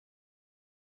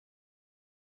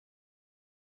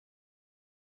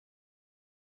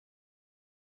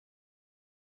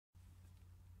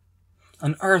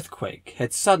An earthquake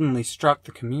had suddenly struck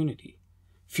the community.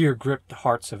 Fear gripped the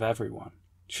hearts of everyone.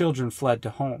 Children fled to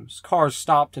homes. Cars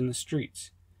stopped in the streets.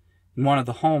 In one of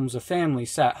the homes, a family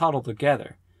sat huddled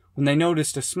together when they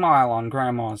noticed a smile on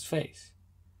Grandma's face.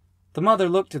 The mother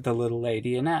looked at the little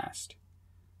lady and asked,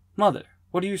 "Mother,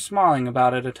 what are you smiling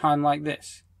about at a time like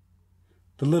this?"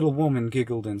 The little woman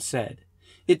giggled and said,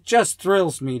 "It just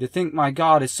thrills me to think my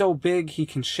God is so big he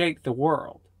can shake the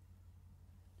world."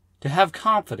 To have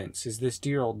confidence as this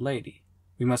dear old lady,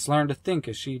 we must learn to think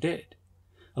as she did,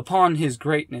 upon his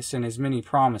greatness and his many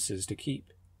promises to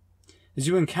keep. As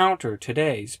you encounter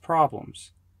today's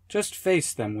problems, just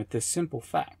face them with this simple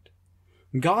fact: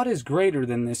 God is greater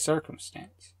than this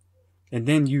circumstance. And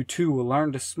then you too will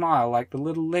learn to smile like the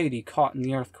little lady caught in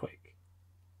the earthquake.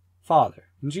 Father,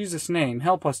 in Jesus' name,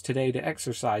 help us today to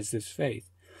exercise this faith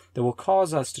that will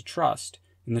cause us to trust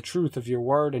in the truth of your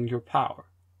word and your power.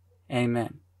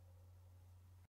 Amen.